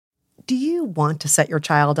Do you want to set your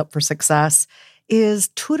child up for success? Is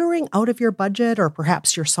tutoring out of your budget, or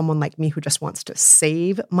perhaps you're someone like me who just wants to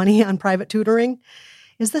save money on private tutoring?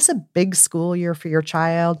 Is this a big school year for your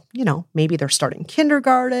child? Maybe they're starting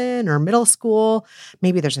kindergarten or middle school.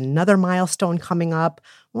 Maybe there's another milestone coming up.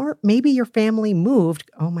 Or maybe your family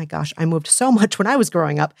moved. Oh my gosh, I moved so much when I was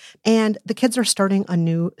growing up, and the kids are starting a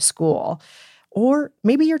new school. Or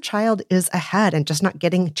maybe your child is ahead and just not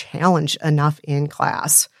getting challenged enough in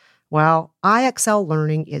class. Well, IXL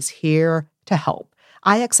Learning is here to help.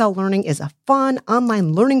 IXL Learning is a fun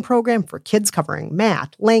online learning program for kids covering math,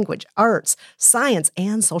 language, arts, science,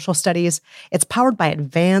 and social studies. It's powered by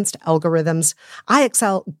advanced algorithms.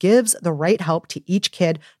 IXL gives the right help to each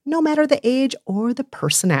kid, no matter the age or the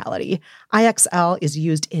personality. IXL is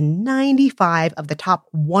used in 95 of the top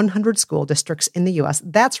 100 school districts in the U.S.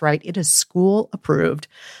 That's right, it is school approved.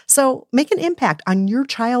 So make an impact on your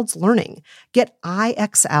child's learning. Get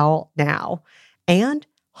IXL now. And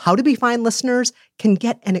How to Be Fine listeners can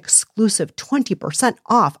get an exclusive 20%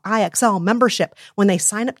 off IXL membership when they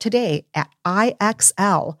sign up today at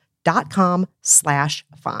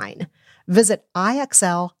IXL.com/fine. Visit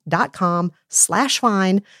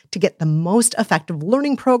IXL.com/fine to get the most effective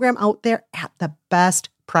learning program out there at the best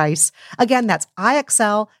price. Again, that's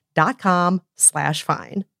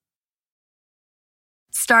IXL.com/fine.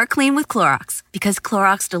 Start clean with Clorox, because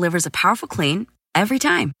Clorox delivers a powerful clean every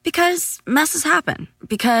time. Because messes happen.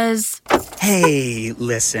 Because... Hey,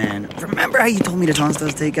 listen. Remember how you told me to toss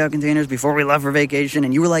those takeout containers before we left for vacation?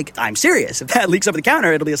 And you were like, I'm serious. If that leaks over the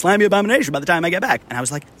counter, it'll be a slimy abomination by the time I get back. And I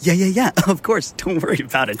was like, yeah, of course. Don't worry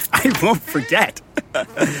about it. I won't forget.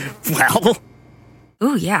 Well...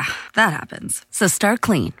 Ooh, yeah, that happens. So start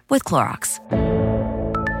clean with Clorox.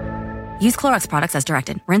 Use Clorox products as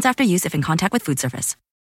directed. Rinse after use if in contact with food surface.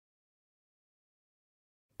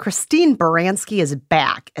 Christine Baranski is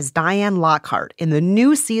back as Diane Lockhart in the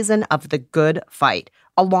new season of The Good Fight,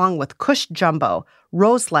 along with Cush Jumbo,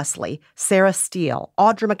 Rose Leslie, Sarah Steele,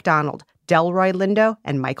 Audra McDonald, Delroy Lindo,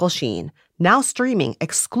 and Michael Sheen. Now streaming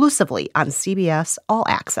exclusively on CBS All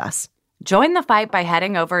Access. Join the fight by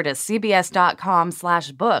heading over to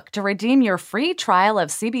cbs.com/book to redeem your free trial of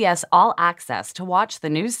CBS All Access to watch the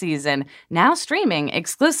new season, now streaming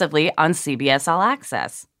exclusively on CBS All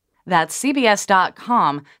Access. That's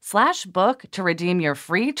cbs.com/book to redeem your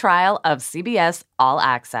free trial of CBS All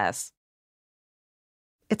Access.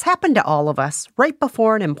 It's happened to all of us. Right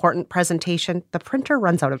before an important presentation, the printer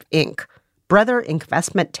runs out of ink. Brother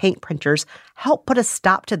Inkvestment tank printers help put a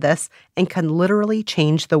stop to this and can literally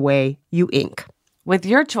change the way you ink. With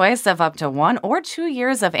your choice of up to 1 or 2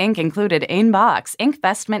 years of ink included in box,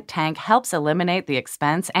 Inkvestment Tank helps eliminate the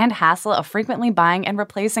expense and hassle of frequently buying and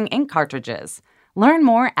replacing ink cartridges. Learn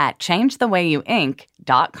more at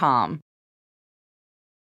ChangeTheWayYouInk.com.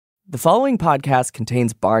 The following podcast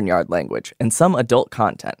contains barnyard language and some adult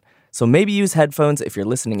content, so maybe use headphones if you're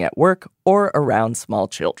listening at work or around small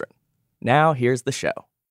children. Now, here's the show.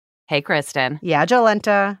 Hey, Kristen. Yeah,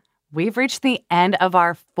 Jolenta. We've reached the end of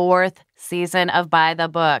our 4th season of By the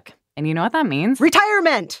Book. And you know what that means?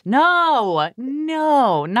 Retirement! No,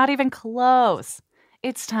 not even close.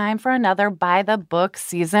 It's time for another By the Book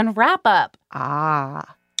season wrap-up.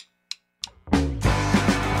 Ah.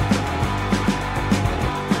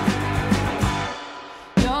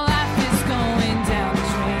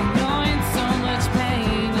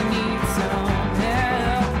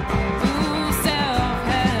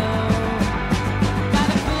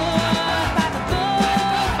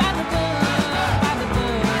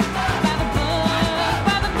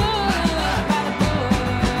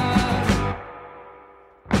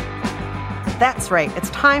 That's right.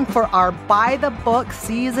 It's time for our By the Book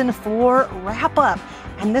Season 4 wrap-up.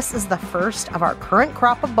 And this is the first of our current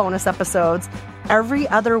crop of bonus episodes. Every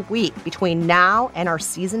other week between now and our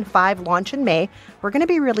Season 5 launch in May, we're going to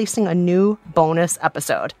be releasing a new bonus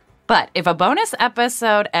episode. But if a bonus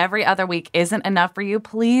episode every other week isn't enough for you,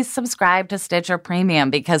 please subscribe to Stitcher Premium,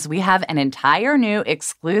 because we have an entire new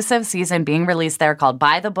exclusive season being released there called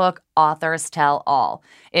By the Book, Authors Tell All.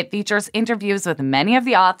 It features interviews with many of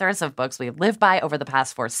the authors of books we've lived by over the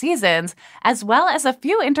past 4 seasons, as well as a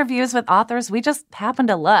few interviews with authors we just happen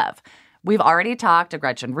to love. We've already talked to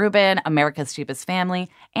Gretchen Rubin, America's Cheapest Family,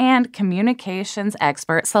 and communications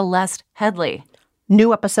expert Celeste Headley.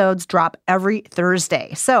 New episodes drop every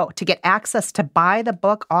Thursday. So to get access to By the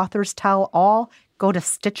Book, Authors Tell All, go to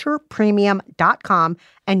StitcherPremium.com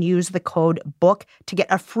and use the code BOOK to get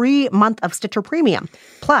a free month of Stitcher Premium.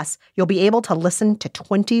 Plus, you'll be able to listen to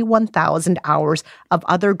 21,000 hours of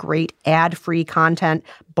other great ad-free content,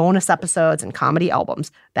 bonus episodes, and comedy albums.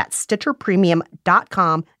 That's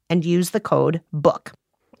StitcherPremium.com and use the code BOOK.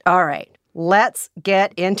 All right, let's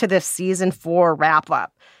get into this season 4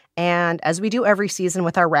 wrap-up. And as we do every season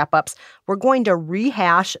with our wrap-ups, we're going to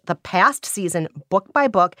rehash the past season book by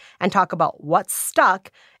book and talk about what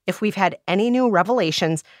stuck, if we've had any new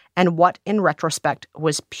revelations, and what, in retrospect,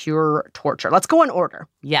 was pure torture. Let's go in order.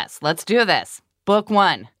 Yes, let's do this. Book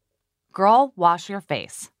 1, Girl, Wash Your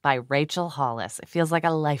Face by Rachel Hollis. It feels like a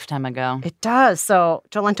lifetime ago. It does. So,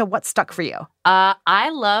 Jolenta, what stuck for you? I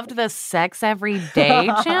loved the Sex Every Day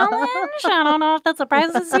challenge. I don't know if that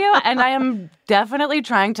surprises you. And I am definitely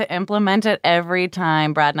trying to implement it every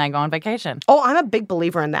time Brad and I go on vacation. Oh, I'm a big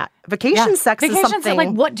believer in that. Vacation sex is something... Like,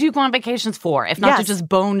 what do you go on vacations for, if not to just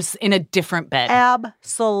bones in a different bed?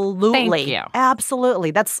 Absolutely. Thank you.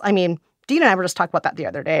 Absolutely. Dean and I were just talking about that the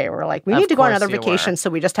other day. We're like, we need to go on another vacation, so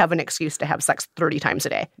we just have an excuse to have sex 30 times a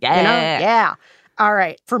day. Yeah. You know? Yeah. All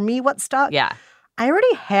right. For me, what stuck? Yeah. I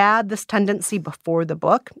already had this tendency before the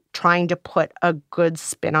book, trying to put a good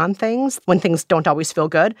spin on things when things don't always feel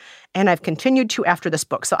good. And I've continued to after this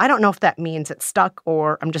book. So I don't know if that means it's stuck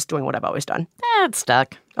or I'm just doing what I've always done. It's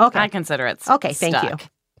stuck. Okay. I consider it Okay, stuck. thank you.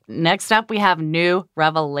 Next up, we have New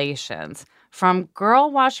Revelations. From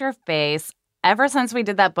Girl, Wash Your Face. Ever since we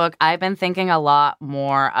did that book, I've been thinking a lot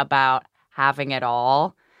more about having it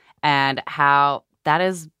all and how that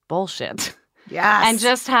is bullshit. Yes. And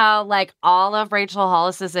just how, like, all of Rachel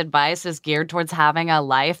Hollis's advice is geared towards having a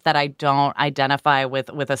life that I don't identify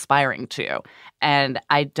with aspiring to. And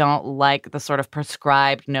I don't like the sort of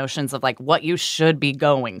prescribed notions of, like, what you should be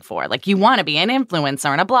going for. Like, you want to be an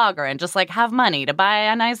influencer and a blogger and just, like, have money to buy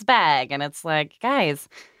a nice bag. And it's like, guys...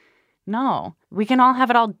 No, we can all have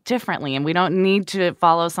it all differently, and we don't need to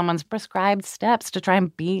follow someone's prescribed steps to try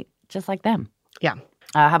and be just like them. Yeah.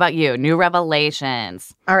 How about you? New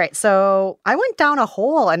revelations. All right. So I went down a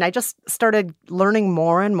hole and I just started learning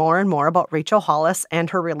more and more and more about Rachel Hollis and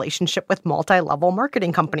her relationship with multi-level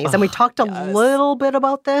marketing companies. And we talked a little bit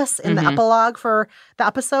about this in the epilogue for the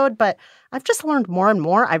episode, but I've just learned more and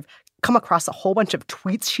more. I've come across a whole bunch of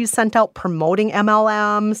tweets she's sent out promoting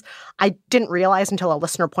MLMs. I didn't realize until a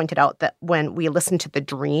listener pointed out that when we listened to The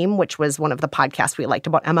Dream, which was one of the podcasts we liked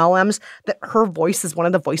about MLMs, that her voice is one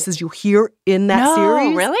of the voices you hear in that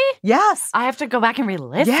series. Really? Yes. I have to go back and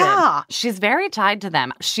re-listen. Yeah. She's very tied to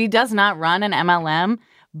them. She does not run an MLM,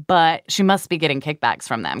 but she must be getting kickbacks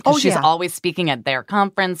from them because she's always speaking at their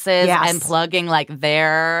conferences and plugging like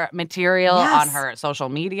their material on her social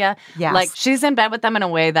media. Yes. Like she's in bed with them in a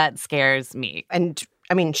way that scares me. And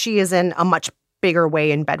I mean, she is in a much bigger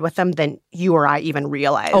way in bed with them than you or I even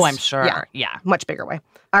realize. Oh, I'm sure. Yeah. Much bigger way.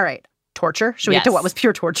 All right. Torture. Should we get to what was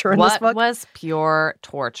pure torture in this book? What was pure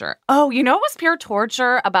torture? Oh, you know what was pure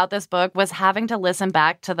torture about this book was having to listen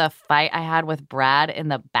back to the fight I had with Brad in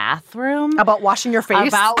the bathroom. About washing your face?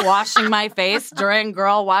 About washing my face during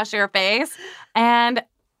Girl, Wash Your Face. And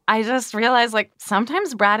I just realized, like,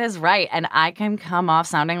 sometimes Brad is right, and I can come off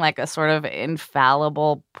sounding like a sort of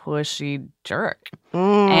infallible, pushy jerk.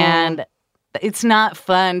 And it's not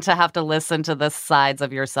fun to have to listen to the sides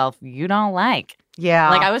of yourself you don't like. Yeah.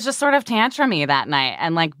 Like, I was just sort of tantrumy that night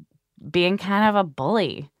and, like, being kind of a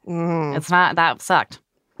bully. It's not, that sucked.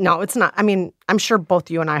 No, it's not. I mean, I'm sure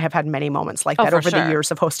both you and I have had many moments like that over the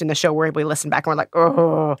years of hosting the show where we listen back and we're like,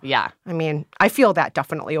 oh. Yeah. I mean, I feel that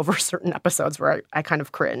definitely over certain episodes where I kind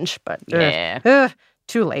of cringe, but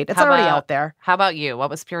too late. It's already out there. How about you? What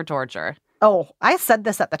was pure torture? Oh, I said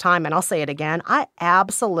this at the time, and I'll say it again. I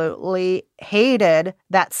absolutely hated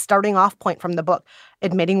that starting off point from the book,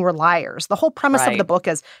 admitting we're liars. The whole premise of the book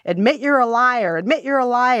is admit you're a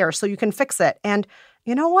liar so you can fix it. And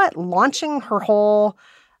you know what? Launching her whole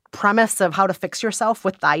premise of how to fix yourself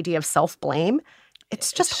with the idea of self-blame,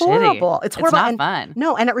 it's just horrible. It's horrible. It's not fun.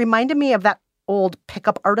 No, and it reminded me of that old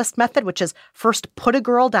pickup artist method, which is first put a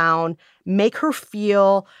girl down, make her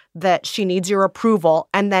feel that she needs your approval,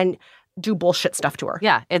 and then do bullshit stuff to her.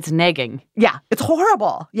 Yeah, it's negging. Yeah, it's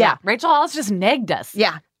horrible. Yeah. Rachel Hollis just negged us.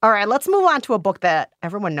 Yeah. All right, let's move on to a book that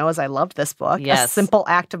everyone knows I loved this book. Yes. A Simple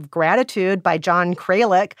Act of Gratitude by John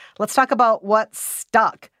Kralik. Let's talk about what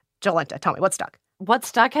stuck. Jolenta, tell me, what stuck? What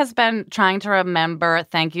stuck has been trying to remember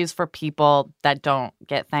thank yous for people that don't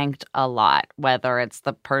get thanked a lot, whether it's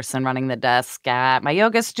the person running the desk at my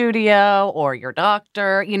yoga studio or your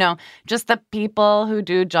doctor, you know, just the people who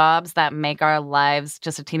do jobs that make our lives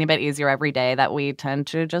just a teeny bit easier every day that we tend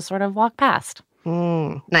to just sort of walk past.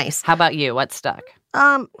 Nice. How about you? What stuck?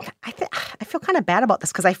 I feel kind of bad about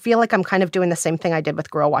this because I feel like I'm kind of doing the same thing I did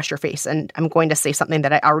with Girl, Wash Your Face. And I'm going to say something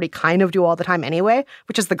that I already kind of do all the time anyway,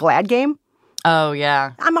 which is the Glad game. Oh,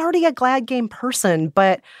 yeah. I'm already a Glad game person,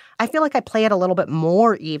 but I feel like I play it a little bit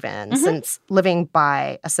more even since living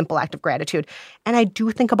by a simple act of gratitude. And I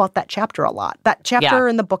do think about that chapter a lot. That chapter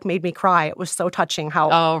in the book made me cry. It was so touching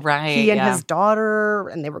how he and his daughter,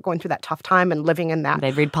 and they were going through that tough time and living in that.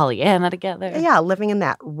 They'd read Pollyanna together. Yeah, living in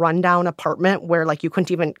that rundown apartment where like you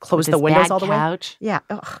couldn't even close the windows all the way. Yeah.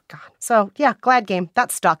 Oh, God. So, yeah, glad game.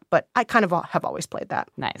 That stuck, but I kind of have always played that.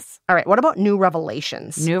 Nice. All right. What about new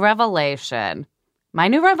revelations? New revelation. My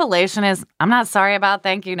new revelation is I'm not sorry about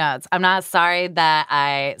thank you notes. I'm not sorry that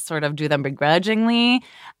I sort of do them begrudgingly.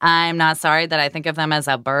 I'm not sorry that I think of them as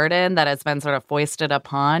a burden that has been sort of foisted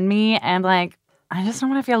upon me. And like, I just don't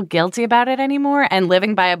want to feel guilty about it anymore. And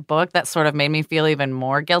living by a book that sort of made me feel even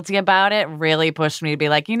more guilty about it really pushed me to be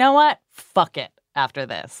like, you know what? Fuck it after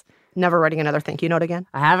this. Never writing another thank you note again?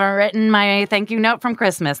 I haven't written my thank you note from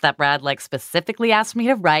Christmas that Brad like specifically asked me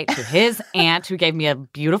to write to his aunt who gave me a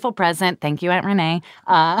beautiful present. Thank you, Aunt Renee.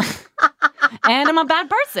 And I'm a bad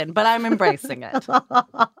person, but I'm embracing it.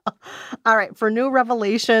 All right. For new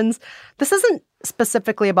revelations, this isn't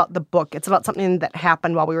specifically about the book. It's about something that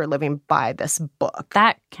happened while we were living by this book.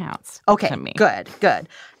 That counts to me. Good.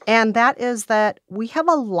 And that is that we have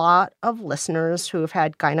a lot of listeners who have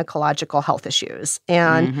had gynecological health issues.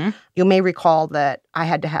 And you may recall that I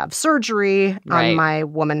had to have surgery on my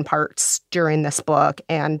woman parts during this book.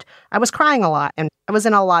 And I was crying a lot. And I was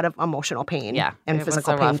in a lot of emotional pain and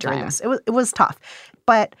physical pain during this. It was tough.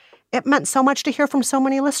 But it meant so much to hear from so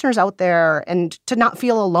many listeners out there and to not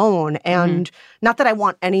feel alone. And not that I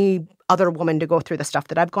want any other woman to go through the stuff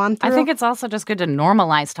that I've gone through. I think it's also just good to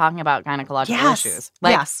normalize talking about gynecological issues.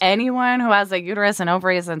 Like anyone who has a uterus and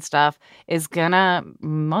ovaries and stuff is gonna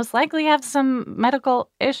most likely have some medical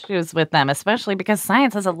issues with them, especially because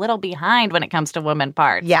science is a little behind when it comes to women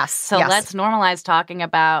parts. So let's normalize talking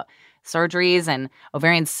about surgeries and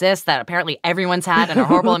ovarian cysts that apparently everyone's had and are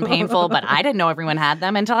horrible and painful, but I didn't know everyone had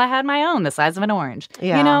them until I had my own the size of an orange.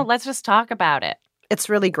 You know, let's just talk about it. It's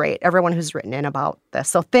really great, everyone who's written in about this.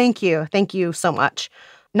 So thank you. Thank you so much.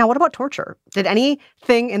 Now, what about torture? Did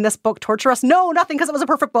anything in this book torture us? No, nothing, because it was a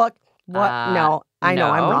perfect book. What? No. I know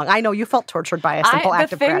I'm wrong. I know you felt tortured by a simple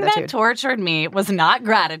act of gratitude. The thing that tortured me was not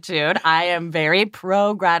gratitude. I am very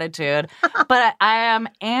pro-gratitude, but I am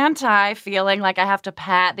anti-feeling like I have to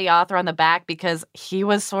pat the author on the back because he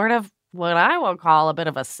was sort of what I will call a bit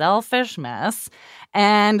of a selfish mess,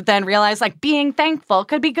 and then realize like being thankful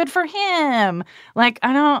could be good for him. Like,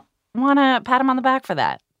 I don't want to pat him on the back for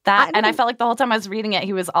that. And I felt like the whole time I was reading it,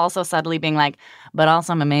 he was also subtly being like, but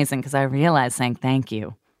also I'm amazing because I realized saying thank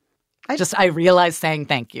you. I realized saying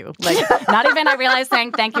thank you. Like, not even I realized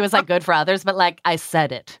saying thank you was like good for others, but like I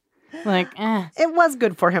said it. Like, It was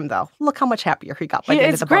good for him, though. Look how much happier he got by the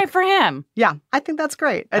end of the book. It's great for him. Yeah, I think that's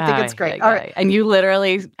great. I think it's great. All right. And you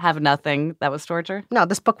literally have nothing that was torture? No,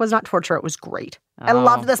 this book was not torture. It was great. I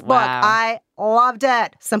loved this book. I loved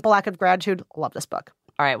it. Simple Act of Gratitude. Love this book.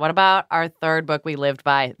 All right, what about our third book we lived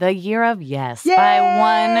by, The Year of Yes, by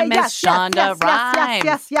one Miss Shonda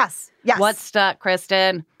Rhimes. Yes. What stuck,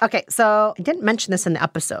 Kristen? Okay, so I didn't mention this in the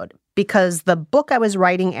episode because the book I was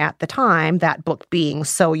writing at the time, that book being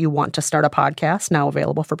So You Want to Start a Podcast, now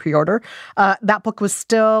available for pre-order, that book was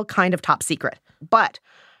still kind of top secret. But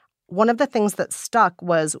one of the things that stuck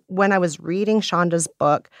was when I was reading Shonda's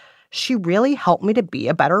book, she really helped me to be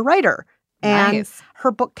a better writer. And her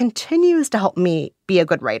book continues to help me be a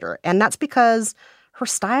good writer. And that's because her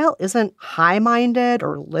style isn't high-minded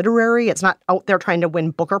or literary. It's not out there trying to win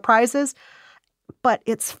Booker Prizes. But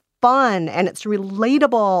it's fun and it's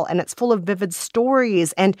relatable and it's full of vivid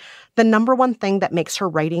stories. And the number one thing that makes her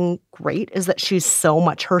writing great is that she's so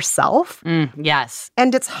much herself. Yes.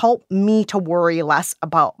 And it's helped me to worry less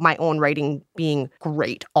about my own writing being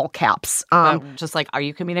great, all caps. Just like, are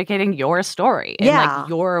you communicating your story in like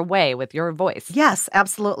your way with your voice? Yes,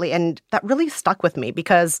 absolutely. And that really stuck with me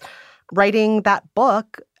because writing that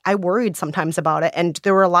book, I worried sometimes about it. And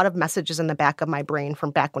there were a lot of messages in the back of my brain from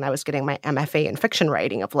back when I was getting my MFA in fiction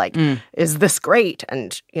writing of like, is this great?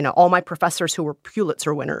 And, you know, all my professors who were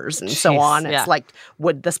Pulitzer winners and so on. It's like,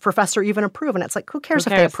 would this professor even approve? And it's like, who cares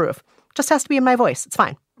if they approve? Just has to be in my voice. It's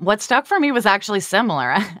fine. What stuck for me was actually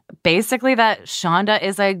similar. Basically that Shonda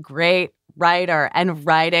is a great writer and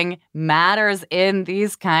writing matters in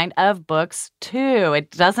these kind of books too. It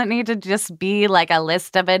doesn't need to just be like a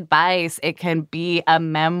list of advice. It can be a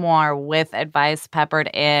memoir with advice peppered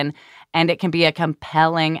in, and it can be a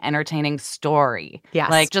compelling, entertaining story. Yes.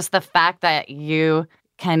 Like just the fact that you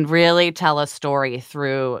can really tell a story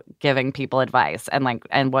through giving people advice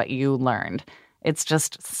and what you learned. It's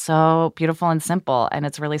just so beautiful and simple, and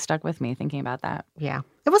it's really stuck with me thinking about that. Yeah.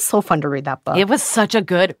 It was so fun to read that book. It was such a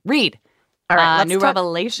good read. All right, New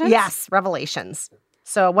Revelations? Yes, Revelations.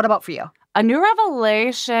 So what about for you? A new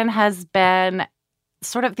revelation has been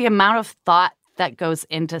sort of the amount of thought that goes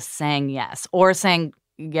into saying yes or saying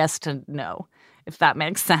yes to no, if that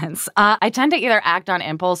makes sense. I tend to either act on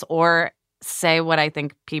impulse or say what I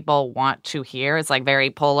think people want to hear. It's like very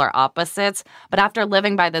polar opposites. But after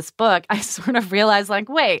living by this book, I sort of realized like,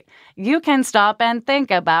 wait, you can stop and think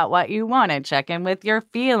about what you want and check in with your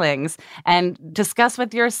feelings and discuss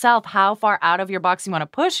with yourself how far out of your box you want to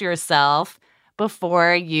push yourself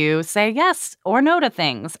before you say yes or no to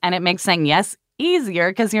things. And it makes saying yes easier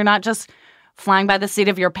because you're not just flying by the seat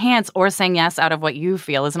of your pants or saying yes out of what you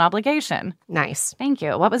feel is an obligation. Nice. Thank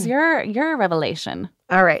you. What was your revelation?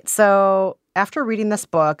 All right. So after reading this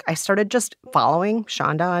book, I started just following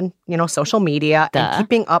Shonda on, social media and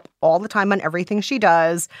keeping up all the time on everything she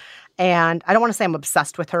does. And I don't want to say I'm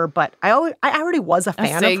obsessed with her, but I already was a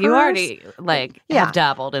fan of hers. You already, have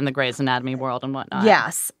dabbled in the Grey's Anatomy world and whatnot.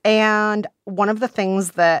 Yes. And one of the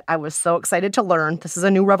things that I was so excited to learn, this is a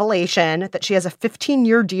new revelation, that she has a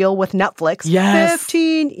 15-year deal with Netflix. Yes.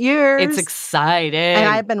 15 years. It's exciting. And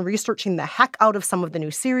I've been researching the heck out of some of the new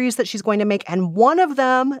series that she's going to make. And one of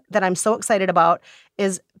them that I'm so excited about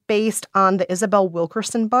is based on the Isabel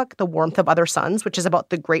Wilkerson book, The Warmth of Other Suns, which is about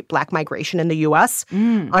the Great Black Migration in the U.S.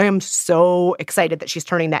 I am so excited that she's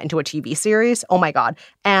turning that into a TV series. Oh, my God.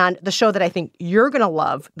 And the show that I think you're going to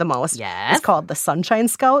love the most is called The Sunshine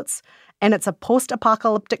Scouts. And it's a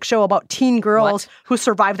post-apocalyptic show about teen girls who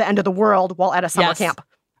survive the end of the world while at a summer camp.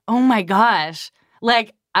 Oh, my gosh.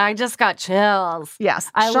 I just got chills.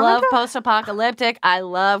 Yes. I love post-apocalyptic. I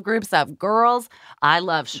love groups of girls. I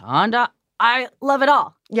love Shonda. I love it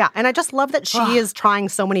all. Yeah, and I just love that she is trying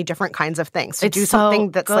so many different kinds of things to do something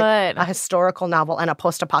that's like a historical novel and a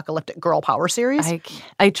post-apocalyptic girl power series.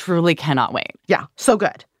 I truly cannot wait. Yeah, so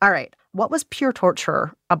good. All right. What was pure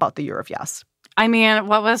torture about the Year of Yes? I mean,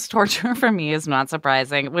 what was torture for me is not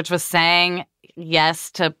surprising, which was saying yes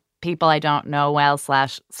to people I don't know well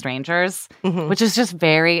 / strangers, which is just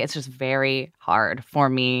very hard for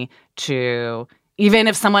me to, even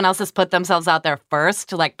if someone else has put themselves out there first,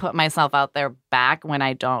 to put myself out there back when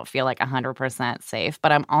I don't feel 100% safe.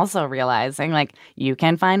 But I'm also realizing you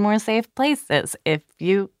can find more safe places if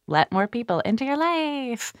you let more people into your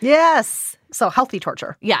life. Yes. So healthy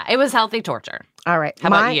torture. Yeah, it was healthy torture. All right. How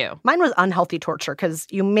about you? Mine was unhealthy torture because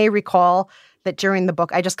you may recall that during the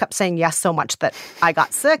book, I just kept saying yes so much that I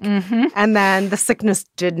got sick. And then the sickness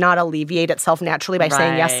did not alleviate itself naturally by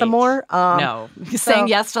saying yes some more. No. Saying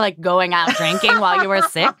yes to going out drinking while you were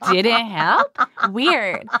sick didn't help?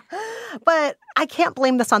 Weird. But I can't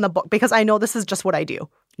blame this on the book because I know this is just what I do.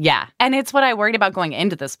 Yeah. And it's what I worried about going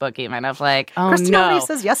into this book even of oh Kristen no. already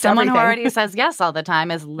says yes to Someone everything. who already says yes all the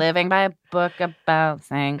time is living by a book about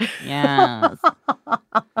saying yes.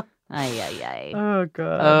 Ay. Oh,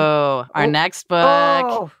 God. Oh, our next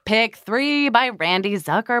book, Pick 3 by Randy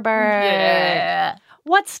Zuckerberg. Yeah.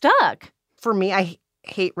 What stuck? For me, I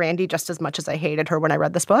hate Randy just as much as I hated her when I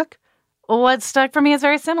read this book. What stuck for me is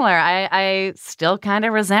very similar. I still kind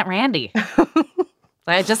of resent Randy.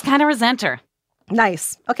 I just kind of resent her.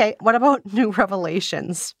 Nice. Okay, what about new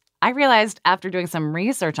revelations? I realized after doing some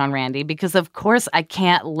research on Randy, because of course I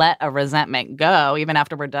can't let a resentment go even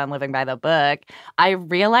after we're done living by the book, I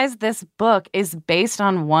realized this book is based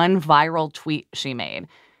on one viral tweet she made.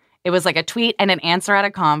 It was a tweet and an answer at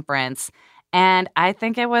a conference, and I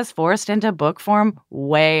think it was forced into book form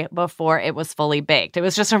way before it was fully baked. It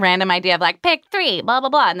was just a random idea of pick 3, blah, blah,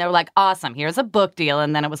 blah. And they were awesome, here's a book deal.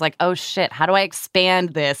 And then it was oh shit, how do I expand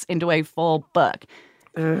this into a full book?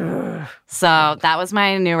 Ugh. So that was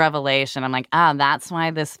my new revelation. I'm that's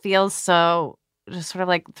why this feels so just sort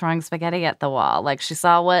of throwing spaghetti at the wall. She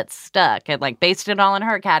saw what stuck and based it all in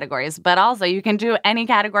her categories. But also you can do any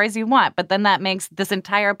categories you want. But then that makes this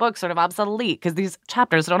entire book sort of obsolete because these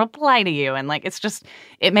chapters don't apply to you. And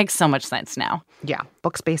it makes so much sense now. Yeah,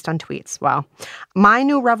 books based on tweets. Wow. My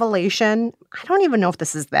new revelation, I don't even know if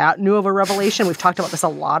this is that new of a revelation. We've talked about this a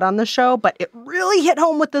lot on the show, but it really hit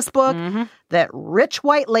home with this book that rich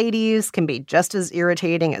white ladies can be just as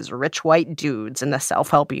irritating as rich white dudes in the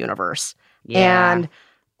self-help universe. Yeah. And,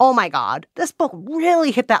 oh my God, this book really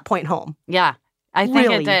hit that point home. Yeah, I think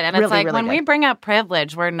it did. And it's really when we bring up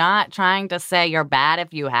privilege, we're not trying to say you're bad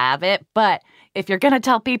if you have it, but if you're going to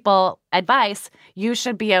tell people advice, you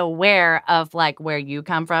should be aware of where you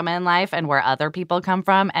come from in life and where other people come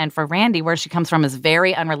from. And for Randy, where she comes from is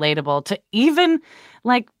very unrelatable to even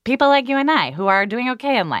people like you and I who are doing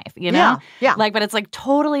okay in life, you know? Yeah. But it's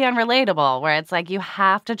totally unrelatable where it's you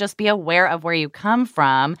have to just be aware of where you come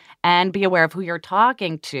from and be aware of who you're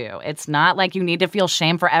talking to. It's not you need to feel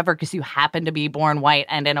shame forever because you happen to be born white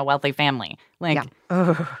and in a wealthy family. Yeah.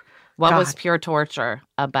 Ugh. What God. was pure torture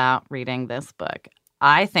about reading this book?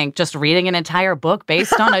 I think just reading an entire book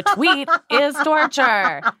based on a tweet is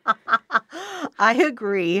torture. I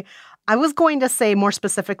agree. I was going to say more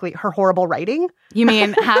specifically her horrible writing. You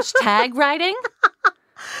mean hashtag writing?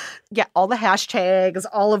 Yeah, all the hashtags,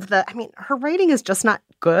 all of the, I mean, her writing is just not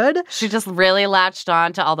good. She just really latched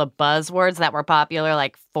on to all the buzzwords that were popular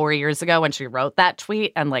like 4 years ago when she wrote that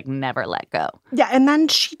tweet and like never let go. Yeah, and then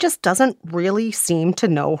she just doesn't really seem to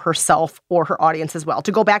know herself or her audience as well.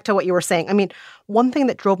 To go back to what you were saying, I mean, one thing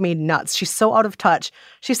that drove me nuts, she's so out of touch.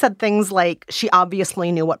 She said things like she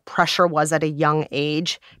obviously knew what pressure was at a young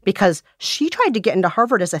age because she tried to get into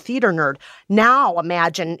Harvard as a theater nerd. Now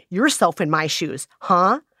imagine yourself in my shoes,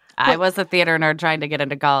 huh? I was a theater nerd trying to get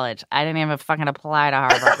into college. I didn't even fucking apply to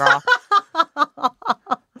Harvard, girl.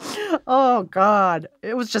 Oh, God.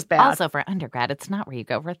 It was just bad. Also, for undergrad, it's not where you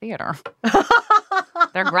go for theater.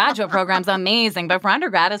 Their graduate program's amazing, but for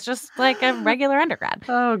undergrad, it's just like a regular undergrad.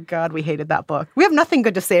 Oh, God, we hated that book. We have nothing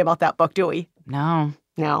good to say about that book, do we? No.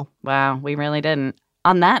 No. Wow, we really didn't.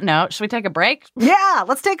 On that note, should we take a break? Yeah,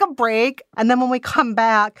 let's take a break. And then when we come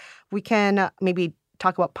back, we can maybe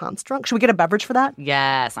talk about Pond's Drunk. Should we get a beverage for that?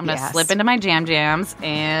 Yes. I'm going to Yes. slip into my jams,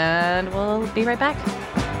 and we'll be right back.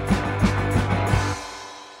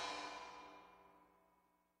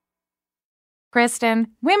 Kristen,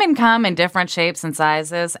 women come in different shapes and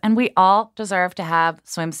sizes, and we all deserve to have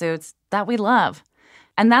swimsuits that we love.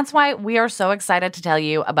 And that's why we are so excited to tell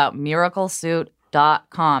you about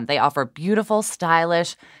MiracleSuit.com. They offer beautiful,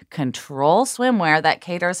 stylish, control swimwear that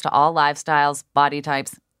caters to all lifestyles, body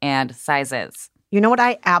types, and sizes. You know what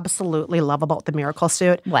I absolutely love about the Miracle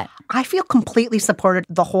Suit? What? I feel completely supported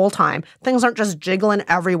the whole time. Things aren't just jiggling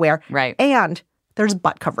everywhere. Right. And there's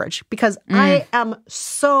butt coverage because I am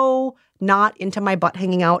so not into my butt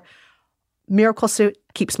hanging out. Miracle Suit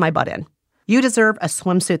keeps my butt in. You deserve a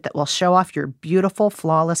swimsuit that will show off your beautiful,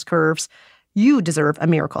 flawless curves. You deserve a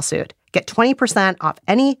Miracle Suit. Get 20% off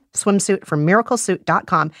any swimsuit from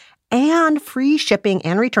MiracleSuit.com and free shipping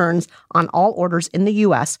and returns on all orders in the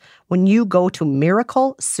U.S. when you go to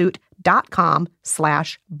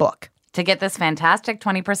MiracleSuit.com/book. To get this fantastic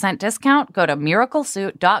 20% discount, go to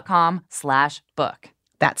MiracleSuit.com/book.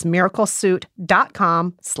 That's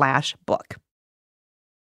MiracleSuit.com/book.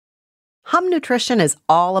 Hum Nutrition is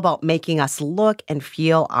all about making us look and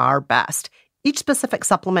feel our best. Each specific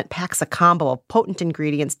supplement packs a combo of potent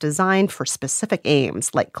ingredients designed for specific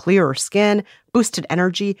aims, like clearer skin, boosted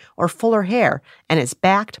energy, or fuller hair, and is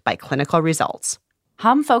backed by clinical results.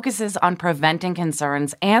 Hum focuses on preventing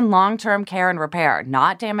concerns and long-term care and repair,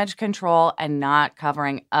 not damage control and not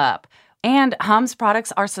covering up. And Hum's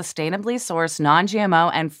products are sustainably sourced,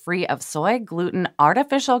 non-GMO, and free of soy, gluten,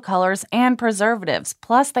 artificial colors, and preservatives.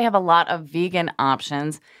 Plus, they have a lot of vegan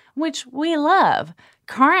options, which we love.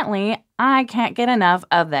 Currently, I can't get enough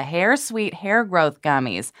of the Hair Sweet Hair Growth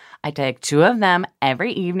Gummies. I take 2 of them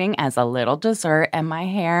every evening as a little dessert, and my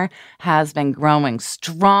hair has been growing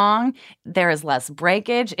strong. There is less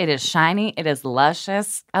breakage. It is shiny. It is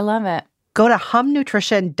luscious. I love it. Go to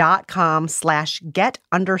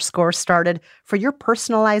humnutrition.com/get_started for your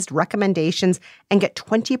personalized recommendations and get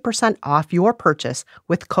 20% off your purchase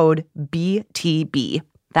with code BTB.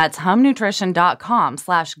 That's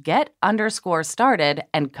humnutrition.com/get_started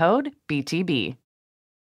and code BTB.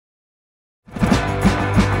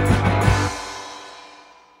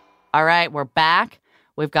 All right, we're back.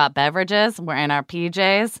 We've got beverages. We're in our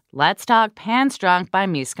PJs. Let's talk Pond's Drunk by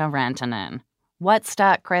Miska Rantanen. What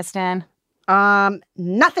stuck, Kristen?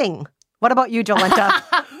 Nothing. What about you, Jolenta?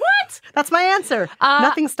 What? That's my answer.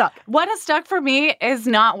 Nothing stuck. What has stuck for me is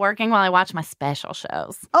not working while I watch my special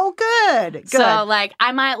shows. Oh, good. Good. So, like,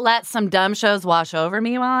 I might let some dumb shows wash over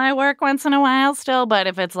me while I work once in a while still, but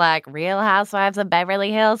if it's like Real Housewives of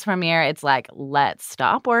Beverly Hills premiere, it's like, let's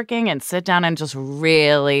stop working and sit down and just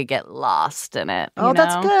really get lost in it. Oh, you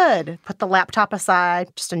that's know? good. Put the laptop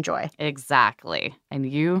aside. Just enjoy. Exactly. And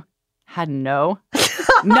you had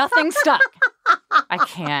nothing stuck. I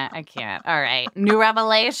can't. All right. New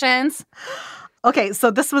revelations. Okay,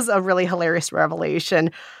 so this was a really hilarious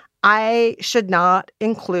revelation. I should not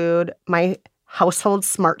include my household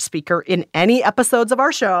smart speaker in any episodes of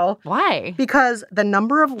our show. Why? Because the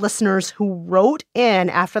number of listeners who wrote in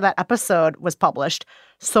after that episode was published,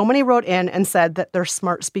 so many wrote in and said that their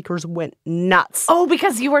smart speakers went nuts. Oh,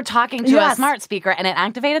 because you were talking to a Yes. smart speaker and it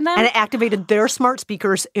activated them? And it activated their smart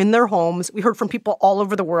speakers in their homes. We heard from people all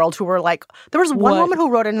over the world who were like, there was one What? woman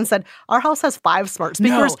who wrote in and said, our house has 5 smart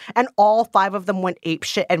speakers, No. and all 5 of them went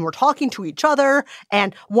apeshit and were talking to each other.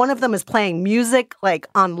 And one of them is playing music like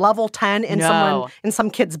on level 10 in No.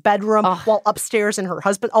 some kid's bedroom while upstairs in her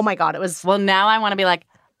husband. Oh my God, it was. Well, now I want to be like,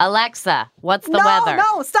 Alexa, what's the weather?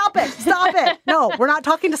 No, stop it. Stop it. No, we're not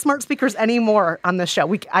talking to smart speakers anymore on this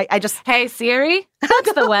show. I just... Hey, Siri,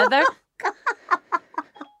 what's the weather?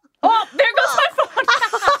 Oh, there goes my phone.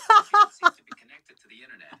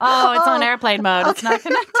 Oh, it's on airplane mode. It's not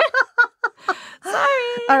connected.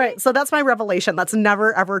 Sorry. All right, so that's my revelation. Let's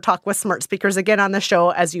never, ever talk with smart speakers again on the show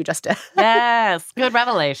as you just did. Yes, good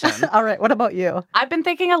revelation. All right, what about you? I've been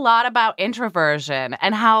thinking a lot about introversion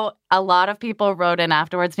and how a lot of people wrote in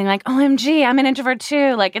afterwards being like, OMG, I'm an introvert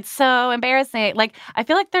too. Like, it's so embarrassing. Like, I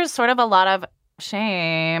feel like there's sort of a lot of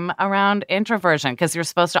shame around introversion because you're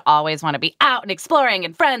supposed to always want to be out and exploring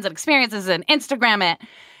and friends and experiences and Instagram it.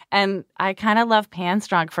 And I kind of love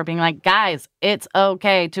Panstrunk for being like, guys, it's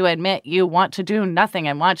okay to admit you want to do nothing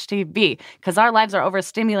and watch TV because our lives are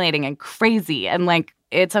overstimulating and crazy. And like,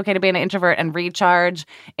 it's okay to be an introvert and recharge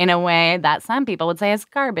in a way that some people would say is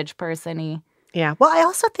garbage person-y. Yeah. Well, I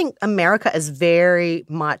also think America is very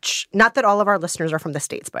much, not that all of our listeners are from the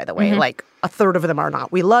States, by the way, like a third of them are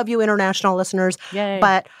not. We love you, international listeners. Yay.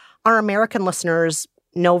 But our American listeners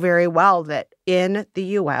know very well that in the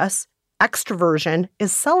U.S., extroversion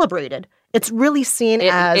is celebrated. It's really seen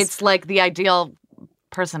as... It's like the ideal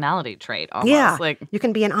personality trait almost. Yeah. Like, you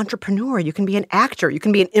can be an entrepreneur. You can be an actor. You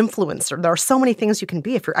can be an influencer. There are so many things you can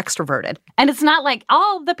be if you're extroverted. and it's not like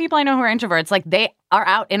all the people I know who are introverts, like they are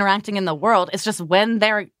out interacting in the world. It's just when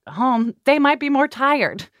they're home, they might be more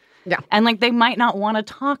tired. Yeah. And like they might not want to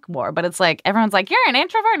talk more. But it's like everyone's like, you're an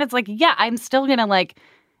introvert. And it's like, yeah, I'm still going to like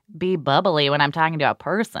be bubbly when I'm talking to a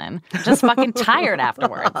person. Just fucking tired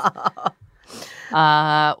afterwards.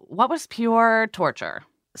 What was pure torture?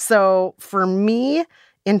 So for me,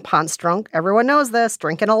 in Panstrunk, everyone knows this,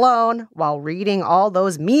 drinking alone while reading all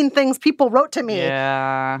those mean things people wrote to me.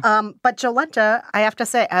 Yeah. But Jolenta, I have to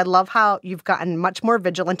say, I love how you've gotten much more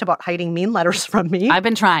vigilant about hiding mean letters from me. I've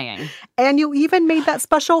been trying. And you even made that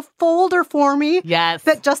special folder for me Yes.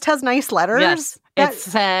 that just has nice letters. Yes. That- It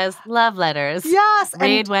says love letters. Yes.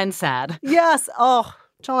 Read when sad. Yes. Oh,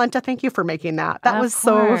 Jolenta, thank you for making that. That Of was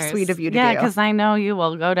so course. sweet of you to Yeah, do. because I know you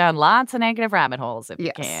will go down lots of negative rabbit holes if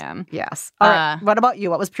Yes. you can. Yes. All right. What about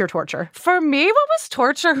you? What was pure torture? For me, what was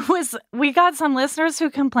torture was we got some listeners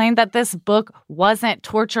who complained that this book wasn't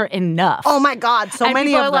torture enough. Oh my God, so and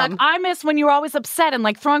many people of are them. like, I miss when you were always upset and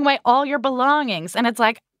like throwing away all your belongings. And it's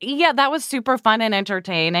like, yeah, that was super fun and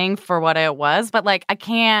entertaining for what it was. But like, I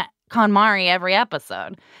can't KonMari every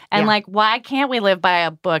episode. And Yeah. like, why can't we live by a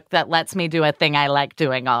book that lets me do a thing I like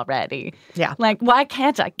doing already? Yeah. Like, why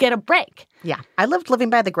can't I get a break? Yeah. I lived living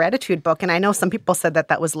by the gratitude book, and I know some people said that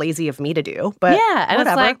that was lazy of me to do, but Yeah. And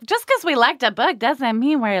whatever. it's like, just because we liked a book doesn't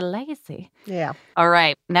mean we're lazy. Yeah. All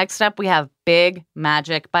right. Next up, we have Big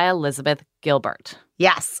Magic by Elizabeth Gilbert.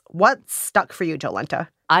 Yes. What stuck for you, Jolenta?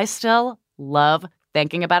 I still love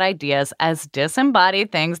thinking about ideas as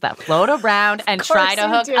disembodied things that float around and try to you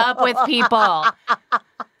hook do. up with people.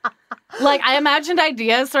 Like, I imagined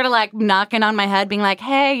ideas sort of like knocking on my head, being like,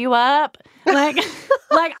 hey, you up? Like,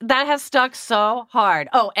 like that has stuck so hard.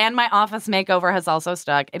 Oh, and my office makeover has also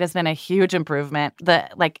stuck. It has been a huge improvement. The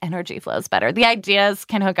like energy flows better. The ideas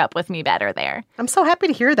can hook up with me better there. I'm so happy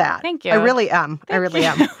to hear that. Thank you. I really am. I really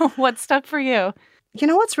am. What stuck for you? You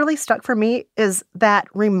know what's really stuck for me is that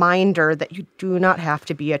reminder that you do not have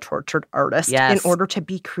to be a tortured artist Yes. in order to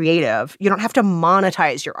be creative. You don't have to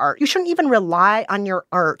monetize your art. You shouldn't even rely on your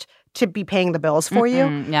art to be paying the bills for you.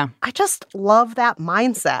 Yeah. I just love that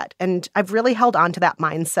mindset. And I've really held on to that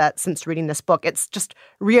mindset since reading this book. It's just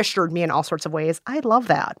reassured me in all sorts of ways. I love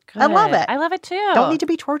that. I love Good. it. I love it too. Don't need to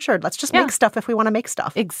be tortured. Let's just make stuff if we want to make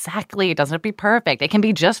stuff. Exactly. It doesn't have to be perfect. It can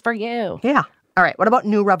be just for you. Yeah. All right. What about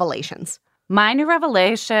new revelations? My new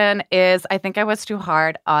revelation is I think I was too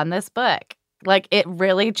hard on this book. Like, it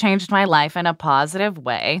really changed my life in a positive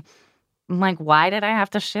way. I'm like, why did I have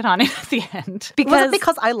to shit on it at the end? Was it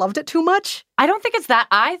because I loved it too much? I don't think it's that.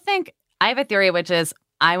 I think I have a theory, which is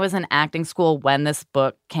I was in acting school when this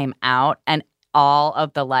book came out, and all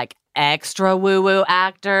of the like extra woo-woo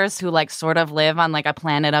actors who like sort of live on like a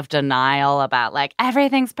planet of denial about like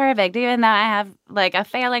everything's perfect even though I have like a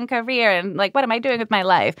failing career and like what am I doing with my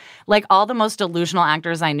life? Like all the most delusional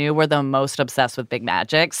actors I knew were the most obsessed with big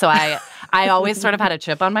magic. So I always sort of had a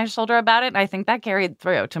chip on my shoulder about it, and I think that carried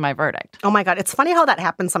through to my verdict. Oh my God. It's funny how that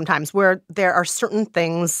happens sometimes where there are certain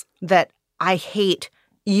things that I hate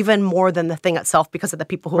even more than the thing itself because of the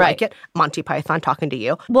people who Right. like it. Monty Python talking to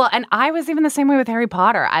you. Well, and I was even the same way with Harry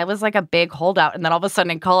Potter. I was like a big holdout. And then all of a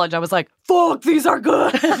sudden in college, I was like, fuck, these are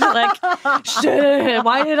good. Like, shit,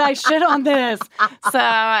 why did I shit on this? So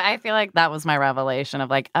I feel like that was my revelation of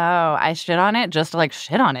like, oh, I shit on it just to like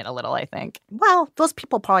shit on it a little, I think. Well, those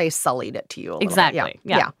people probably sullied it to you a little bit. Exactly.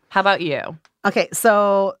 Yeah. How about you? Okay,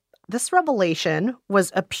 so this revelation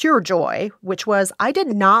was a pure joy, which was I did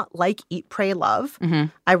not like Eat, Pray, Love.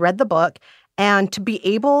 I read the book, and to be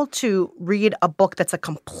able to read a book that's a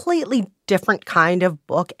completely different kind of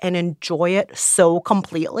book and enjoy it so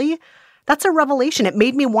completely, that's a revelation. It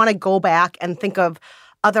made me want to go back and think of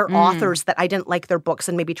other authors that I didn't like their books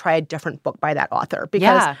and maybe try a different book by that author.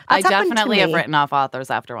 Because I definitely have written off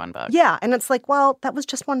authors after one book. Yeah, and it's like, well, that was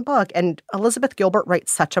just one book. And Elizabeth Gilbert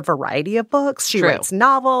writes such a variety of books. She writes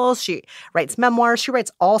novels, she writes memoirs, she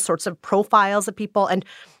writes all sorts of profiles of people. And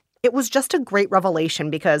it was just a great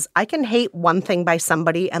revelation because I can hate one thing by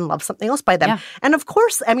somebody and love something else by them. Yeah. And of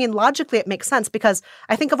course, I mean, logically it makes sense because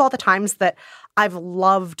I think of all the times that I've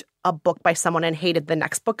loved a book by someone and hated the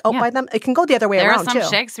next book out by them. It can go the other way around, too. There are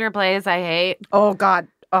some Shakespeare plays I hate. Oh, God.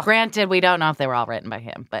 Ugh. Granted, we don't know if they were all written by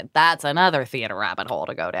him, but that's another theater rabbit hole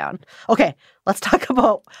to go down. Okay, let's talk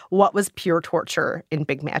about what was pure torture in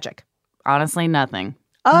Big Magic. Honestly, nothing.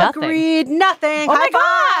 Agreed. Nothing. Oh, my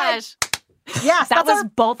gosh. Yes. That was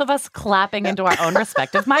both of us clapping into our own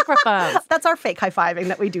respective microphones. That's our fake high-fiving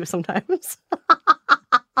that we do sometimes.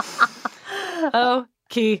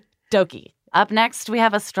 Okie dokie. Up next, we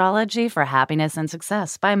have Astrology for Happiness and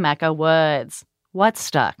Success by Mecca Woods. What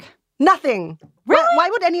stuck? Nothing. Really? Why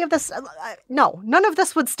would any of this? No, none of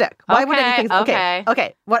this would stick. Why would anything?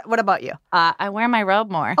 Okay. What about you? I wear my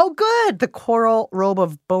robe more. Oh, good. The coral robe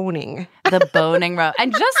of boning. The boning robe.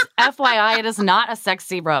 And just FYI, it is not a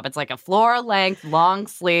sexy robe. It's like a floor-length,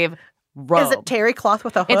 long-sleeve robe. Is it terry cloth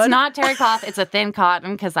with a hood? It's not terry cloth. It's a thin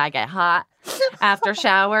cotton because I get hot after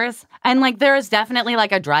showers. And, like, there is definitely,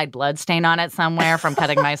 like, a dried blood stain on it somewhere from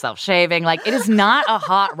cutting myself shaving. Like, it is not a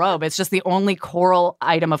hot robe. It's just the only coral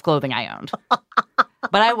item of clothing I owned.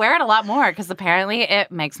 But I wear it a lot more because apparently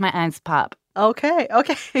it makes my eyes pop. Okay,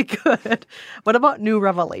 good. What about new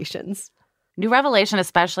revelations? New revelation,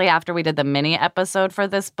 especially after we did the mini episode for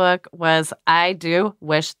this book, was I do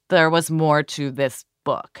wish there was more to this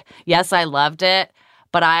book. Yes, I loved it,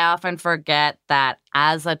 but I often forget that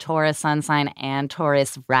as a Taurus sun sign and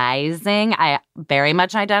Taurus rising, I very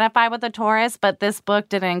much identify with the Taurus, but this book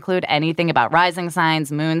didn't include anything about rising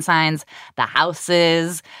signs, moon signs, the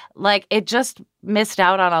houses. Like, it just missed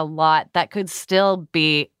out on a lot that could still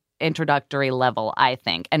be introductory level, I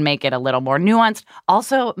think, and make it a little more nuanced.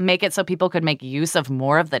 Also, make it so people could make use of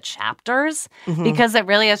more of the chapters because it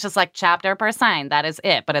really is just like chapter per sign. That is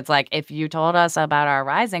it. But it's like, if you told us about our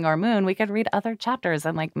rising or moon, we could read other chapters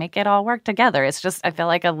and like make it all work together. It's just, I feel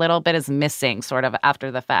like a little bit is missing sort of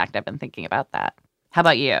after the fact. I've been thinking about that. How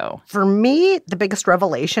about you? For me, the biggest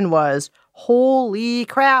revelation was, holy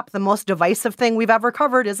crap, the most divisive thing we've ever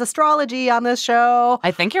covered is astrology on this show.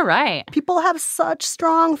 I think you're right. People have such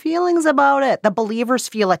strong feelings about it. The believers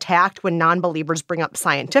feel attacked when non-believers bring up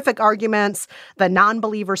scientific arguments. The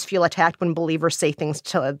non-believers feel attacked when believers say things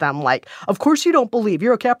to them like, of course you don't believe,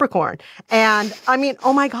 you're a Capricorn. And I mean,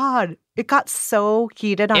 oh my God. It got so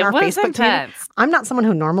heated on our Facebook intense. Team. I'm not someone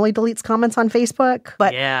who normally deletes comments on Facebook,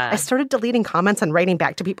 but yeah. I started deleting comments and writing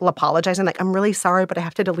back to people apologizing, like, I'm really sorry, but I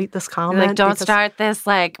have to delete this comment. Like, don't start this,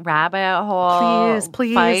 like, rabbit hole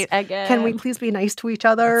please, fight again. Can we please be nice to each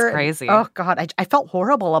other? It's crazy. Oh, God, I felt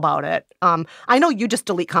horrible about it. I know you just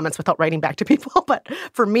delete comments without writing back to people, but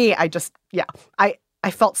for me, I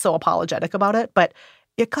felt so apologetic about it, but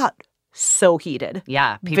it got so heated.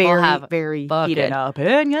 Yeah, people have very fucking heated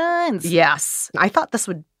opinions. Yes. I thought this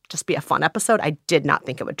would just be a fun episode. I did not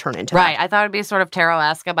think it would turn into Right. that. I thought it'd be sort of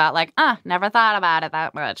tarot-esque about like, never thought about it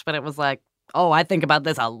that much. But it was like, oh, I think about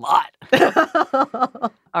this a lot.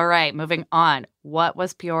 All right, moving on. What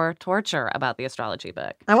was pure torture about the astrology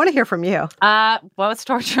book? I want to hear from you. What was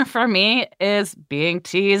torture for me is being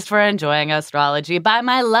teased for enjoying astrology by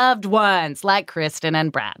my loved ones like Kristen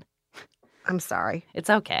and Brad. I'm sorry. It's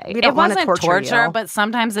okay. We don't it want to wasn't torture you. But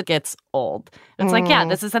sometimes it gets old. It's like, yeah,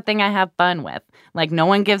 this is a thing I have fun with. Like, no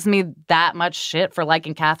one gives me that much shit for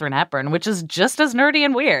liking Katharine Hepburn, which is just as nerdy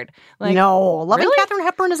and weird. Like, no, loving really? Katharine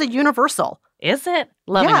Hepburn is a universal. Is it?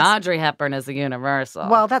 Loving Yes. Audrey Hepburn is a universal.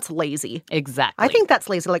 Well, that's lazy. Exactly. I think that's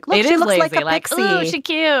lazy. Like, look, it she is looks lazy. like a pixie. Ooh, she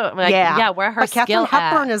cute. Like, yeah, where her but skill Katharine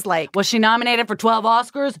Hepburn at? is like, Was she nominated for 12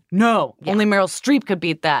 Oscars? No. Yeah. Only Meryl Streep could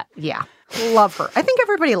beat that. yeah, love her. I think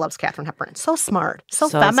everybody loves Katharine Hepburn. So smart, so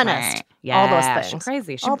feminist. Smart. Yeah, all those she's things.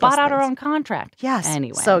 crazy. She All bought those out her things. own contract. Yes.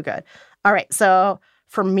 Anyway. So good. All right. So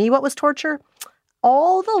for me, what was torture?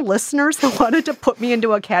 All the listeners that wanted to put me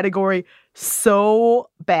into a category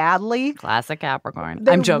so badly. Classic Capricorn.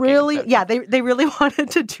 They I'm joking. They really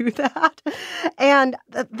wanted to do that. And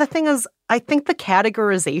the thing is, I think the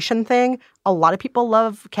categorization thing, a lot of people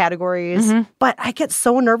love categories, but I get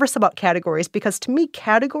so nervous about categories because to me,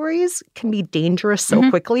 categories can be dangerous so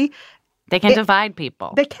quickly. They can divide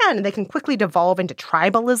people. They can. They can quickly devolve into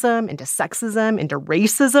tribalism, into sexism, into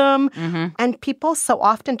racism. And people so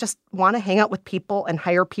often just want to hang out with people and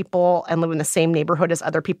hire people and live in the same neighborhood as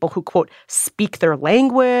other people who, quote, speak their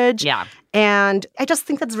language. Yeah. And I just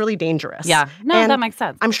think that's really dangerous. Yeah. No, and that makes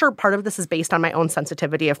sense. I'm sure part of this is based on my own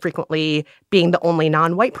sensitivity of frequently being the only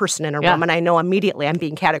non-white person in a room. And I know immediately I'm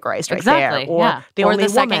being categorized right there. Or the only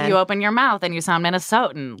second woman. you open your mouth and you sound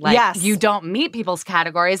Minnesotan. Like, you don't meet people's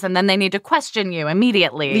categories and then they need to question you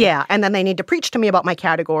immediately. Yeah. And then they need to preach to me about my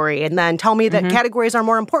category and then tell me that categories are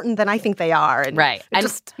more important than I think they are. And right. And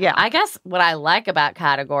just, yeah. I guess what I like about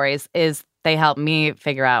categories is they help me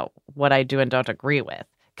figure out what I do and don't agree with.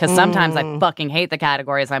 Because sometimes I fucking hate the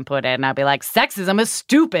categories I'm put in. And I'll be like, sexism is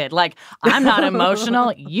stupid. Like, I'm not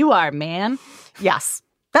emotional. You are, man. Yes.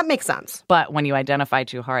 That makes sense. But when you identify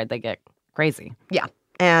too hard, they get crazy. Yeah.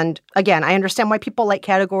 And again, I understand why people like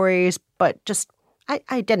categories, but just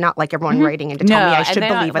I did not like everyone writing in to tell me I should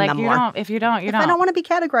believe in them more. If you don't, if I don't want to be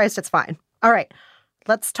categorized, it's fine. All right.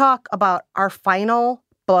 Let's talk about our final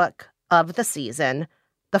book of the season,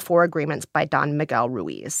 The Four Agreements by Don Miguel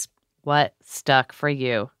Ruiz. What stuck for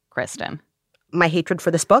you, Kristen? My hatred for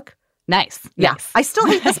this book? Nice. Yeah. Nice. I still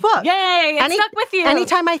hate this book. Yay! It stuck with you.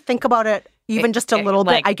 Anytime I think about it, even just a little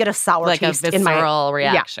bit, I get a sour taste in my... Like a visceral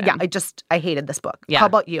reaction. Yeah, I hated this book. Yeah. How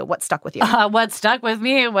about you? What stuck with you? What stuck with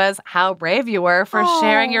me was how brave you were for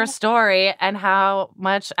sharing your story and how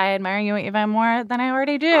much I admire you even more than I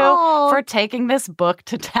already do for taking this book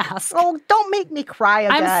to task. Oh, don't make me cry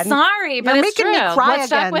again. I'm sorry, but You're it's making true. me cry What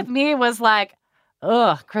stuck again. with me was like,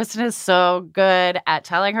 Kristen is so good at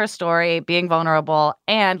telling her story, being vulnerable,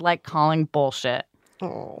 and like calling bullshit.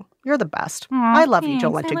 Oh, you're the best. I love you,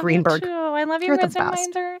 Jolenta Greenberg. I love you, You're the Kristen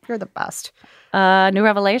best. Meinzer. You're the best. New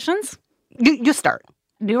revelations? You start.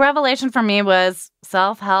 New revelation for me was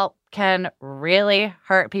self-help can really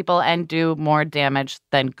hurt people and do more damage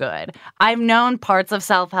than good. I've known parts of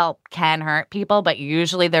self-help can hurt people, but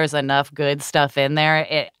usually there's enough good stuff in there.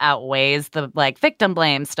 It outweighs the like victim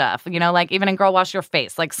blame stuff. You know, like even in Girl Wash Your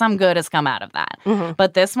Face, like some good has come out of that.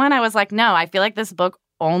 But this one, I was like, no, I feel like this book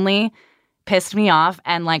only pissed me off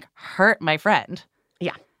and like hurt my friend.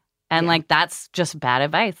 Yeah. And like that's just bad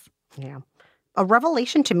advice. Yeah. A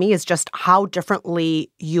revelation to me is just how differently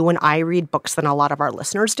you and I read books than a lot of our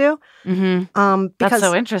listeners do. Because, that's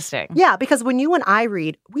so interesting. Yeah, because when you and I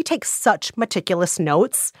read, we take such meticulous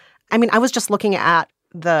notes. I mean, I was just looking at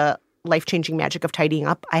the Life-Changing Magic of Tidying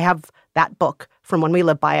Up. I have that book from When We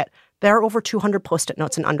Live By It. There are over 200 Post-it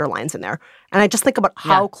notes and underlines in there. And I just think about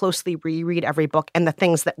how closely we read every book and the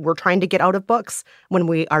things that we're trying to get out of books when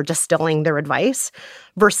we are distilling their advice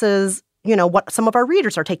versus, you know, what some of our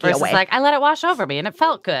readers are taking away. Like, I let it wash over me and it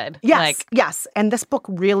felt good. Yes, yes. And this book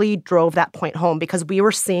really drove that point home because we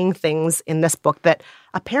were seeing things in this book that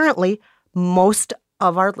apparently most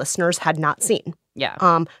of our listeners had not seen.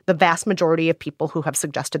 Yeah. The vast majority of people who have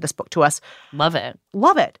suggested this book to us love it.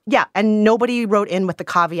 Love it. Yeah. And nobody wrote in with the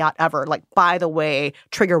caveat ever, like, by the way,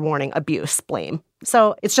 trigger warning, abuse, blame.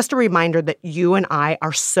 So it's just a reminder that you and I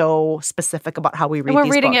are so specific about how we read these books.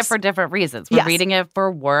 We're reading it for different reasons. We're reading it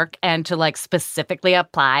for work and to like specifically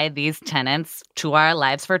apply these tenets to our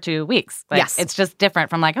lives for 2 weeks. Like, yes. It's just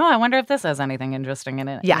different from like, oh, I wonder if this has anything interesting in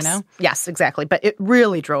it. Yes. You know? Yes, exactly. But it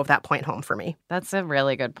really drove that point home for me. That's a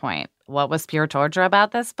really good point. What was pure torture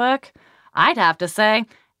about this book? I'd have to say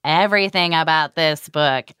everything about this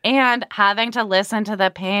book. And having to listen to the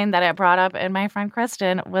pain that it brought up in my friend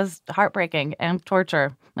Kristen was heartbreaking and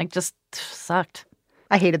torture. Like, just sucked.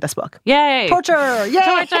 I hated this book. Yay. Torture. Yay.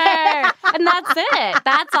 Torture. And that's it.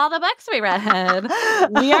 That's all the books we read.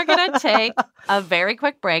 We are going to take a very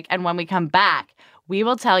quick break. And when we come back, we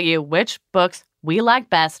will tell you which books we like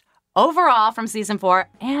best overall from season 4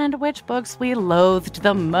 and which books we loathed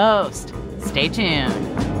the most. Stay tuned.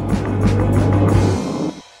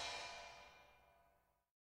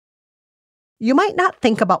 You might not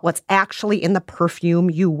think about what's actually in the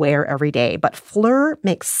perfume you wear every day, but Fleur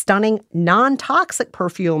makes stunning, non-toxic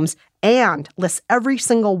perfumes and lists every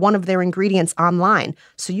single one of their ingredients online,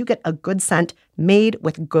 so you get a good scent made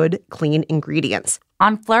with good, clean ingredients.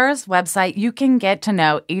 On Fleur's website, you can get to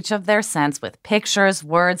know each of their scents with pictures,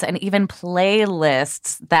 words, and even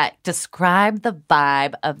playlists that describe the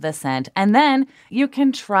vibe of the scent. And then you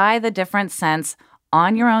can try the different scents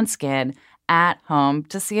on your own skin at home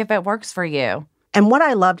to see if it works for you. And what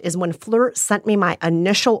I loved is when Fleur sent me my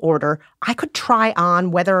initial order, I could try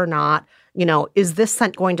on whether or not Is this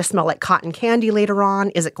scent going to smell like cotton candy later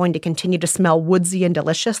on? Is it going to continue to smell woodsy and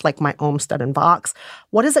delicious like my Olmsted and Vox?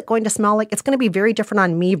 What is it going to smell like? It's going to be very different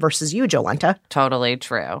on me versus you, Jolenta. Totally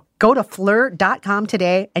true. Go to Fleur.com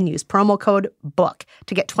today and use promo code BOOK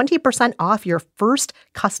to get 20% off your first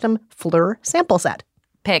custom Fleur sample set.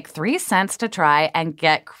 Pick 3 scents to try and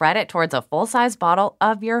get credit towards a full-size bottle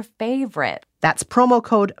of your favorite. That's promo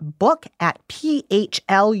code BOOK at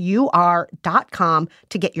PHLUR.com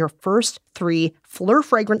to get your first 3 Fleur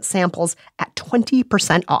fragrance samples at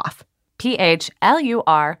 20% off.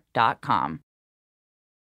 PHLUR.com.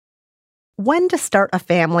 When to start a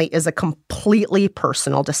family is a completely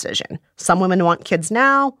personal decision. Some women want kids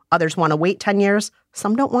now, others want to wait 10 years,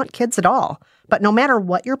 some don't want kids at all. But no matter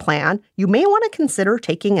what your plan, you may want to consider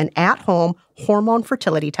taking an at-home hormone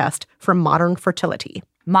fertility test from Modern Fertility.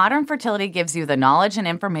 Modern Fertility gives you the knowledge and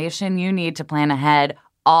information you need to plan ahead,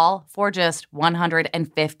 all for just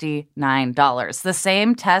 $159. The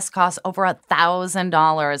same test costs over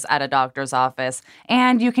 $1,000 at a doctor's office,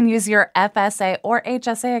 and you can use your FSA or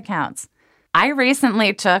HSA accounts. I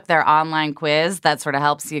recently took their online quiz that sort of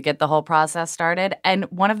helps you get the whole process started. And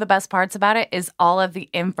one of the best parts about it is all of the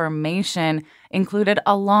information included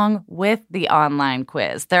along with the online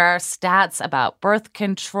quiz. There are stats about birth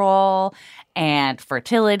control and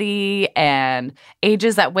fertility and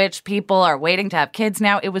ages at which people are waiting to have kids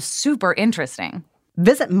now. It was super interesting.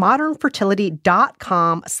 Visit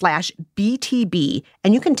modernfertility.com/BTB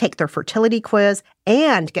and you can take their fertility quiz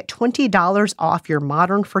and get $20 off your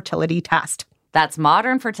Modern Fertility test. That's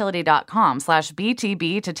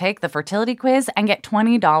modernfertility.com/BTB to take the fertility quiz and get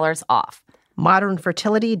 $20 off.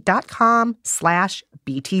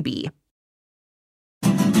 modernfertility.com/BTB.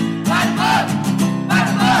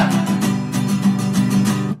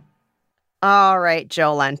 All right,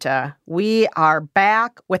 Jolenta, we are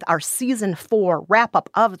back with our Season 4 wrap-up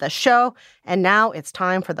of the show, and now it's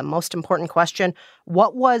time for the most important question.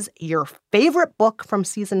 What was your favorite book from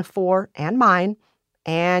Season 4 and mine,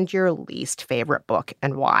 and your least favorite book,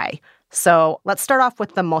 and why? So let's start off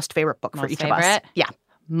with the most favorite book for each of us. Yeah.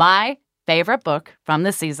 My favorite book from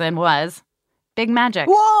the season was Big Magic.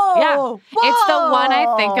 Whoa! Yeah. Whoa! It's the one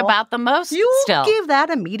I think about the most You still. gave that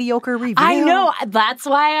a mediocre review. I know. That's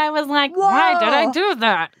why I was like, Whoa! why did I do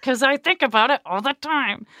that? Because I think about it all the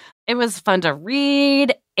time. It was fun to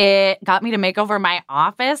read. It got me to make over my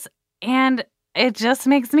office. And it just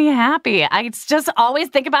makes me happy. I just always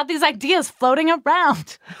think about these ideas floating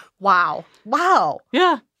around. Wow.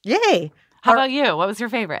 Yeah. Yay. How about you? What was your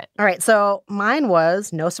favorite? All right, so mine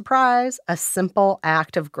was, no surprise, A Simple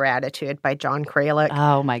Act of Gratitude by John Kralik.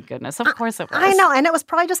 Oh, my goodness. Of course it was. I know, and it was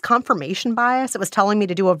probably just confirmation bias. It was telling me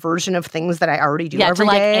to do a version of things that I already do every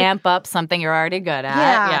day. Yeah, to amp up something you're already good at.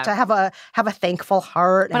 Yeah, to have a thankful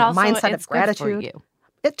heart and a mindset of gratitude. Good for you.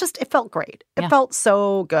 It felt great. It felt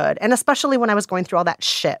so good. And especially when I was going through all that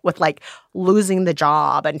shit with like losing the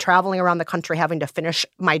job and traveling around the country having to finish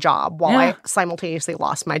my job while I simultaneously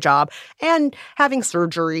lost my job and having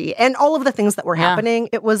surgery and all of the things that were happening.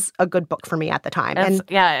 It was a good book for me at the time.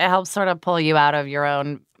 It helps sort of pull you out of your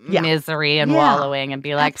own misery and wallowing and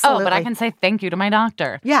be like, oh, but I can say thank you to my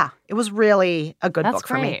doctor. Yeah, it was really a good book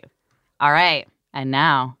for me. All right. And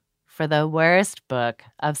now for the worst book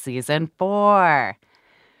of season 4.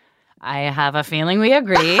 I have a feeling we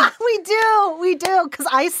agree. We do, because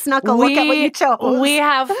I snuck a look at what you chose. We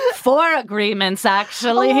have 4 agreements,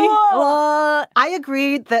 actually. I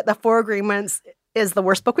agreed that The 4 Agreements is the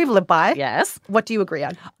worst book we've lived by. Yes. What do you agree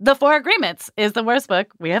on? The 4 Agreements is the worst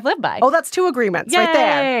book we have lived by. Oh, that's 2 agreements right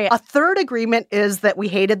there. Yay! A 3rd agreement is that we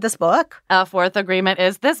hated this book. A 4th agreement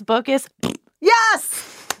is this book is...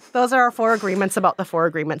 Yes! Those are our 4 agreements about the 4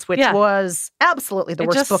 Agreements, which was absolutely the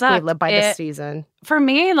worst book we lived by this season. For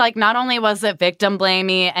me, like, not only was it victim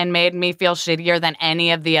blamey and made me feel shittier than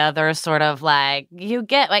any of the other sort of like, you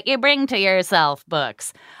get what you bring to yourself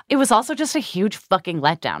books. It was also just a huge fucking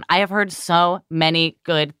letdown. I have heard so many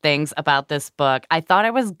good things about this book. I thought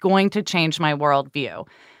I was going to change my worldview.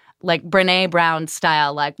 Like Brené Brown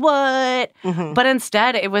style, like, what? Mm-hmm. But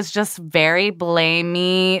instead, it was just very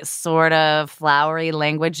blamey, sort of flowery,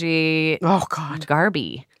 languagey. Oh, God.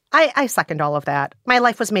 Garby. I second all of that. My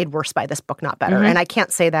life was made worse by this book, not better. Mm-hmm. And I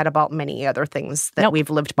can't say that about many other things that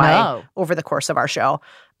we've lived by over the course of our show.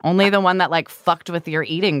 Only the one that, like, fucked with your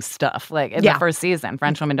eating stuff, like, in the first season,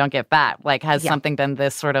 French Women Don't Get Fat, like, has something been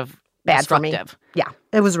this sort of bad for me. Yeah,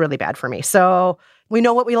 it was really bad for me. So... we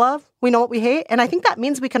know what we love, we know what we hate, and I think that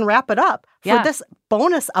means we can wrap it up for this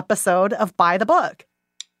bonus episode of Buy the Book.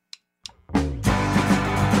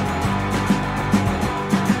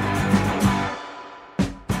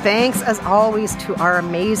 Thanks, as always, to our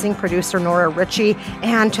amazing producer, Nora Ritchie,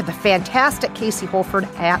 and to the fantastic Casey Holford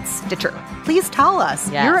at Stitcher. Please tell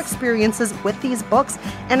us your experiences with these books,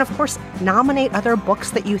 and of course, nominate other books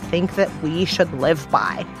that you think that we should live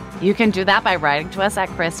by. You can do that by writing to us at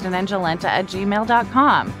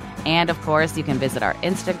KristenandJolenta@gmail.com. And of course, you can visit our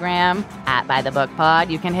Instagram at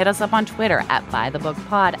ByTheBookPod. You can hit us up on Twitter at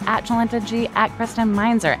ByTheBookPod, at JolentaG, at Kristen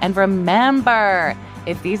Meinzer. And remember,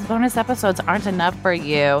 if these bonus episodes aren't enough for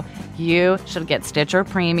you, you should get Stitcher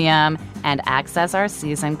Premium and access our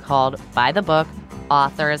season called By the Book,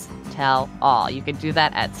 Authors Tell All. You can do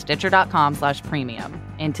that at Stitcher.com/premium.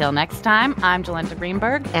 Until next time, I'm Jolenta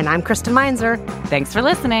Greenberg. And I'm Kristen Meinzer. Thanks for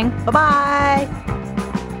listening. Bye-bye.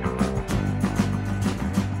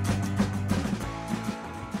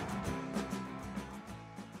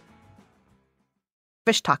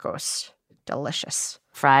 Fish tacos. Delicious.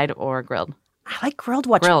 Fried or grilled? I like grilled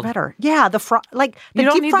much better. Yeah, the like the you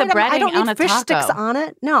don't deep need fried. the breading I don't on need a fish taco. sticks on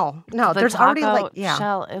it. No. The There's already like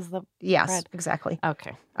shell is the bread. Exactly.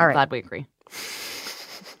 Okay. All right. Glad we agree.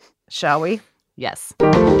 Shall we? Yes.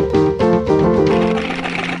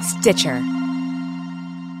 Stitcher.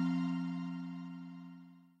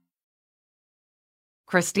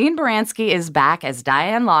 Christine Baranski is back as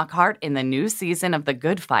Diane Lockhart in the new season of The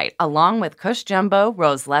Good Fight, along with Cush Jumbo,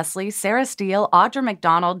 Rose Leslie, Sarah Steele, Audra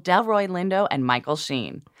McDonald, Delroy Lindo, and Michael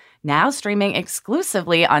Sheen. Now streaming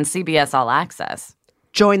exclusively on CBS All Access.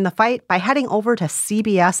 Join the fight by heading over to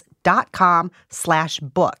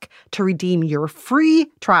cbs.com/book to redeem your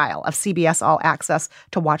free trial of CBS All Access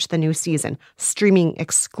to watch the new season, streaming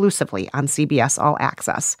exclusively on CBS All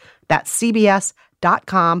Access. That's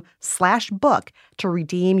cbs.com/book to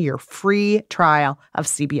redeem your free trial of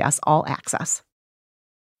CBS All Access.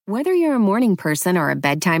 Whether you're a morning person or a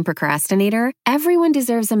bedtime procrastinator, everyone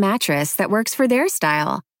deserves a mattress that works for their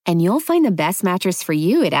style. And you'll find the best mattress for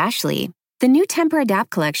you at Ashley. The new Tempur-Adapt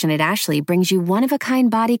collection at Ashley brings you one-of-a-kind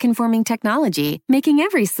body-conforming technology, making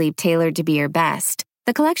every sleep tailored to be your best.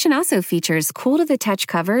 The collection also features cool-to-the-touch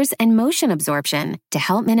covers and motion absorption to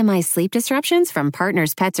help minimize sleep disruptions from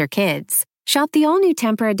partners, pets, or kids. Shop the all-new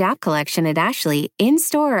Tempur-Adapt collection at Ashley,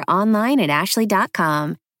 in-store or online at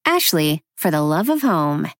ashley.com. Ashley, for the love of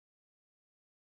home.